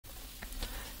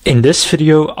In this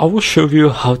video, I will show you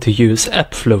how to use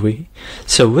Appflowy.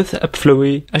 So with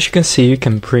Appflowy, as you can see, you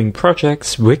can bring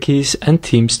projects, wikis and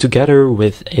teams together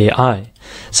with AI.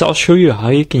 So I'll show you how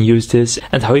you can use this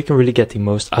and how you can really get the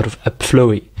most out of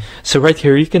Appflowy. So right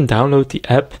here you can download the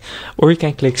app, or you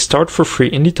can click start for free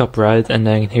in the top right and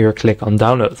then here click on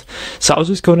download. So I'll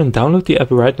just go and download the app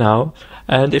right now.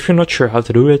 And if you're not sure how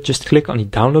to do it, just click on the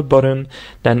download button,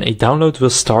 then a download will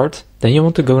start. Then you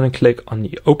want to go and click on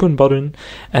the open button,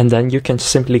 and then you can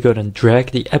simply go and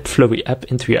drag the Appflowy app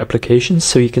into your application.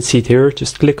 So you can see it here,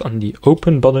 just click on the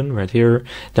open button right here,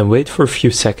 then wait for a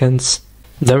few seconds.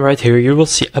 Then right here you will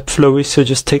see Appflowy, so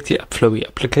just take the Appflowy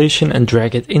application and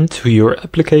drag it into your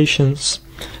applications.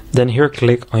 Then here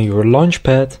click on your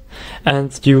launchpad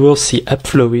and you will see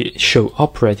Appflowy show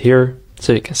up right here.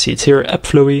 So you can see it's here,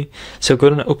 Appflowy. So go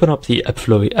and open up the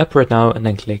Appflowy app right now and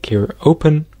then click here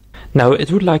open. Now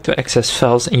it would like to access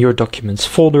files in your documents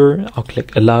folder. I'll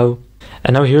click allow.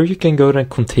 And now here you can go and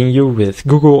continue with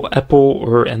Google, Apple,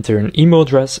 or enter an email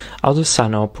address. I'll just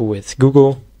sign up with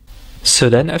Google. So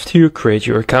then after you create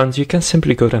your account, you can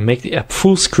simply go and make the app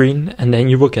full screen, and then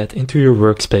you will get into your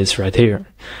workspace right here.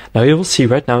 Now you will see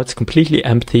right now it's completely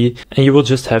empty and you will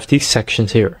just have these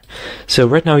sections here. So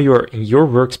right now you are in your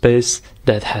workspace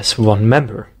that has one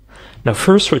member. Now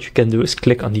first what you can do is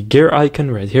click on the gear icon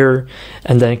right here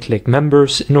and then click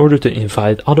members in order to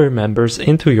invite other members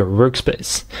into your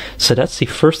workspace. So that's the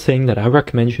first thing that I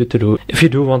recommend you to do if you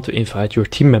do want to invite your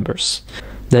team members.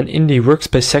 Then in the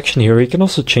workspace section here, you can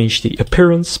also change the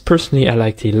appearance. Personally, I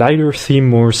like the lighter theme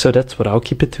more, so that's what I'll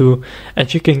keep it to.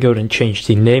 And you can go and change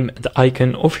the name and the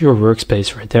icon of your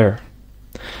workspace right there.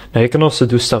 Now you can also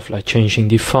do stuff like changing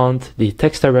the font, the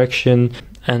text direction,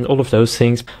 and all of those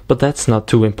things, but that's not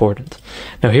too important.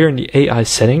 Now here in the AI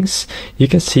settings, you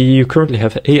can see you currently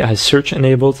have AI search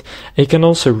enabled, and you can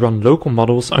also run local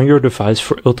models on your device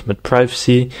for ultimate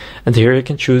privacy, and here you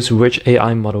can choose which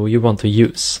AI model you want to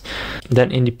use.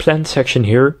 Then in the plan section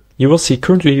here, you will see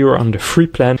currently you are on the free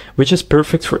plan, which is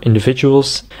perfect for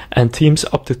individuals and teams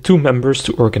up to 2 members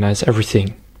to organize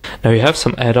everything. Now you have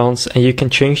some add-ons and you can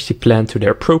change the plan to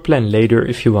their pro plan later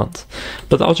if you want.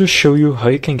 But I'll just show you how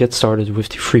you can get started with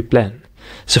the free plan.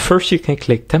 So first you can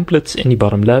click templates in the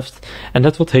bottom left and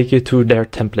that will take you to their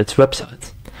templates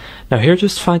website. Now here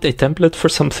just find a template for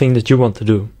something that you want to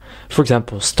do. For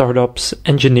example, startups,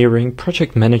 engineering,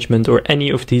 project management, or any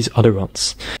of these other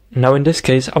ones. Now in this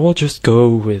case I will just go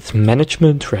with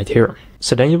management right here.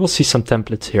 So then you will see some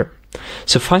templates here.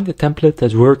 So find a template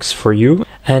that works for you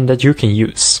and that you can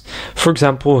use. For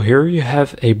example, here you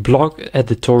have a blog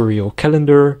editorial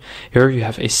calendar. Here you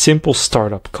have a simple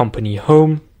startup company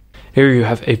home. Here you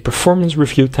have a performance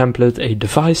review template, a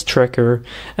device tracker,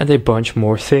 and a bunch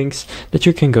more things that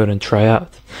you can go and try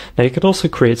out. Now you can also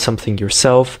create something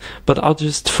yourself, but I'll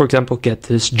just, for example, get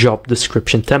this job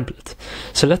description template.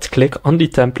 So let's click on the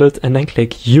template and then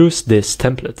click use this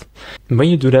template. And when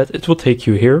you do that, it will take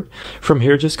you here. From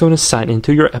here, just go and sign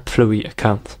into your Appflowy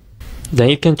account. Then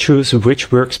you can choose which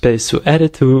workspace to add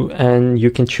it to, and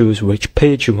you can choose which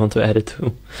page you want to add it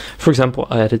to. For example,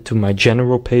 I add it to my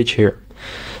general page here.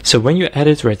 So when you add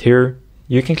it right here,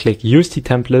 you can click use the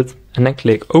template and then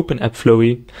click open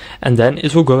Appflowy, and then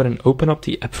it will go ahead and open up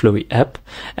the Appflowy app,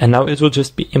 and now it will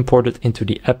just be imported into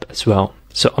the app as well.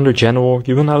 So under general,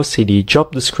 you will now see the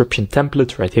job description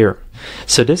template right here.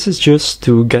 So this is just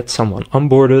to get someone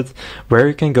onboarded, where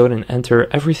you can go ahead and enter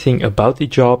everything about the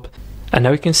job, and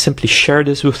now you can simply share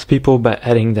this with people by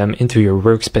adding them into your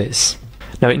workspace.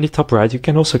 Now in the top right, you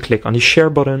can also click on the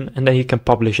share button and then you can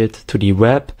publish it to the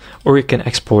web, or you can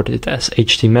export it as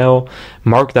HTML,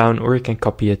 Markdown, or you can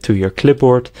copy it to your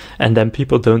clipboard, and then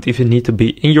people don't even need to be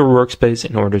in your workspace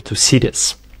in order to see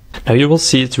this. Now you will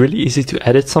see it's really easy to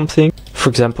edit something. For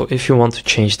example, if you want to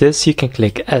change this, you can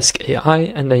click Ask AI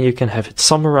and then you can have it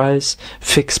summarize,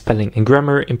 fix spelling and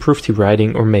grammar, improve the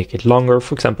writing, or make it longer.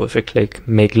 For example, if I click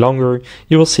make longer,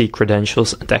 you will see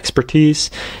credentials and expertise.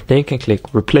 Then you can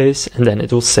click replace and then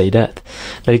it will say that.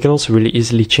 Now you can also really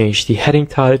easily change the heading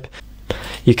type.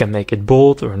 You can make it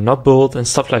bold or not bold and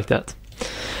stuff like that.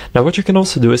 Now what you can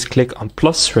also do is click on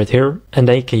plus right here and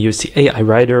then you can use the AI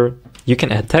writer. You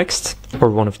can add text or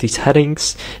one of these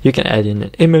headings. You can add in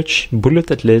an image,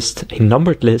 bulleted list, a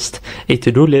numbered list, a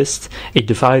to-do list, a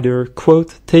divider,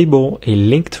 quote, table, a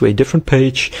link to a different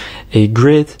page, a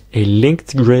grid, a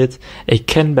linked grid, a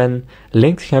Kanban,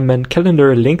 linked Kanban,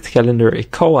 calendar, linked calendar, a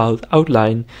call out,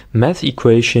 outline, math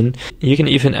equation. You can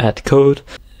even add code.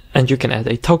 And you can add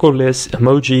a toggle list,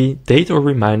 emoji, date or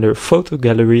reminder, photo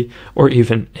gallery, or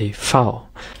even a file.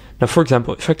 Now, for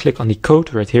example, if I click on the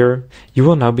code right here, you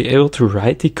will now be able to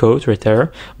write the code right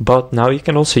there, but now you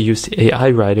can also use the AI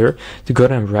writer to go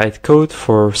and write code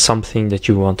for something that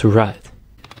you want to write.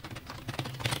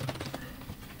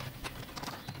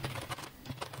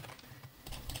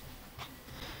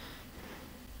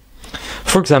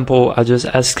 For example, I just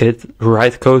asked it to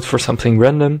write code for something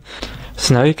random.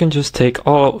 So now you can just take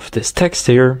all of this text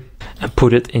here and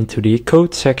put it into the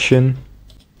code section.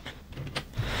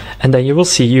 And then you will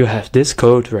see you have this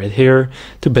code right here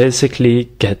to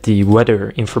basically get the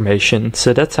weather information.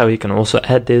 So that's how you can also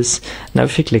add this. Now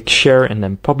if you click share and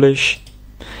then publish,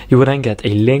 you will then get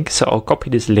a link. So I'll copy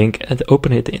this link and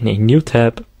open it in a new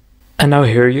tab. And now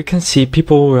here you can see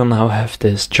people will now have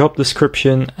this job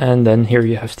description, and then here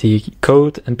you have the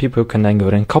code, and people can then go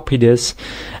and copy this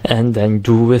and then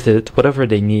do with it whatever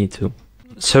they need to.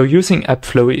 So using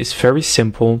Appflowy is very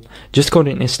simple. Just go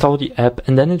and install the app,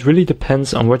 and then it really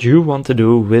depends on what you want to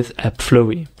do with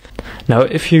Appflowy. Now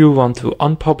if you want to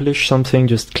unpublish something,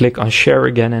 just click on share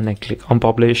again and then click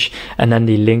unpublish, and then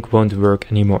the link won't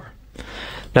work anymore.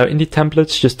 Now in the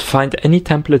templates, just find any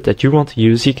template that you want to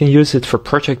use. You can use it for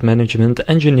project management,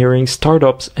 engineering,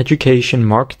 startups, education,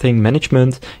 marketing,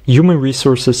 management, human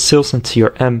resources, sales and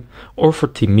CRM, or for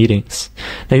team meetings.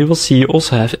 Now you will see you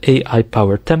also have AI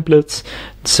powered templates.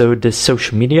 So this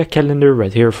social media calendar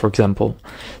right here, for example.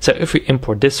 So if we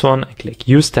import this one and click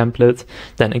use template,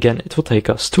 then again it will take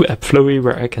us to Appflowy,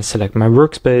 where I can select my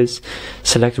workspace,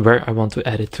 select where I want to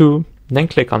add it to, then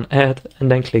click on add,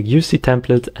 and then click use the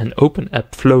template and open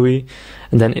Appflowy.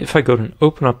 And then if I go and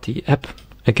open up the app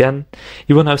again,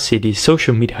 you will now see the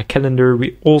social media calendar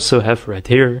we also have right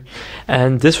here.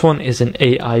 And this one is an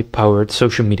AI powered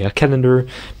social media calendar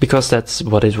because that's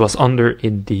what it was under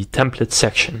in the template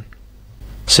section.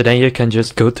 So then you can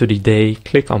just go to the day,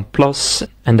 click on plus,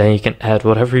 and then you can add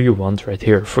whatever you want right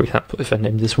here. For example, if I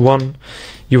name this one,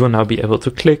 you will now be able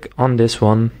to click on this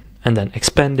one and then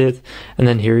expand it, and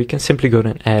then here you can simply go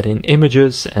and add in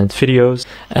images and videos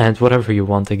and whatever you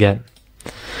want again.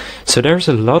 So there's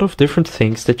a lot of different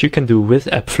things that you can do with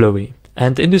Appflowy,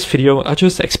 and in this video I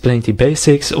just explained the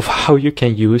basics of how you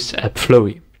can use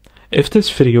Appflowy. If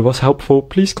this video was helpful,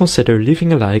 please consider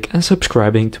leaving a like and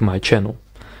subscribing to my channel.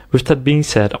 With that being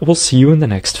said, I will see you in the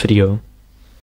next video.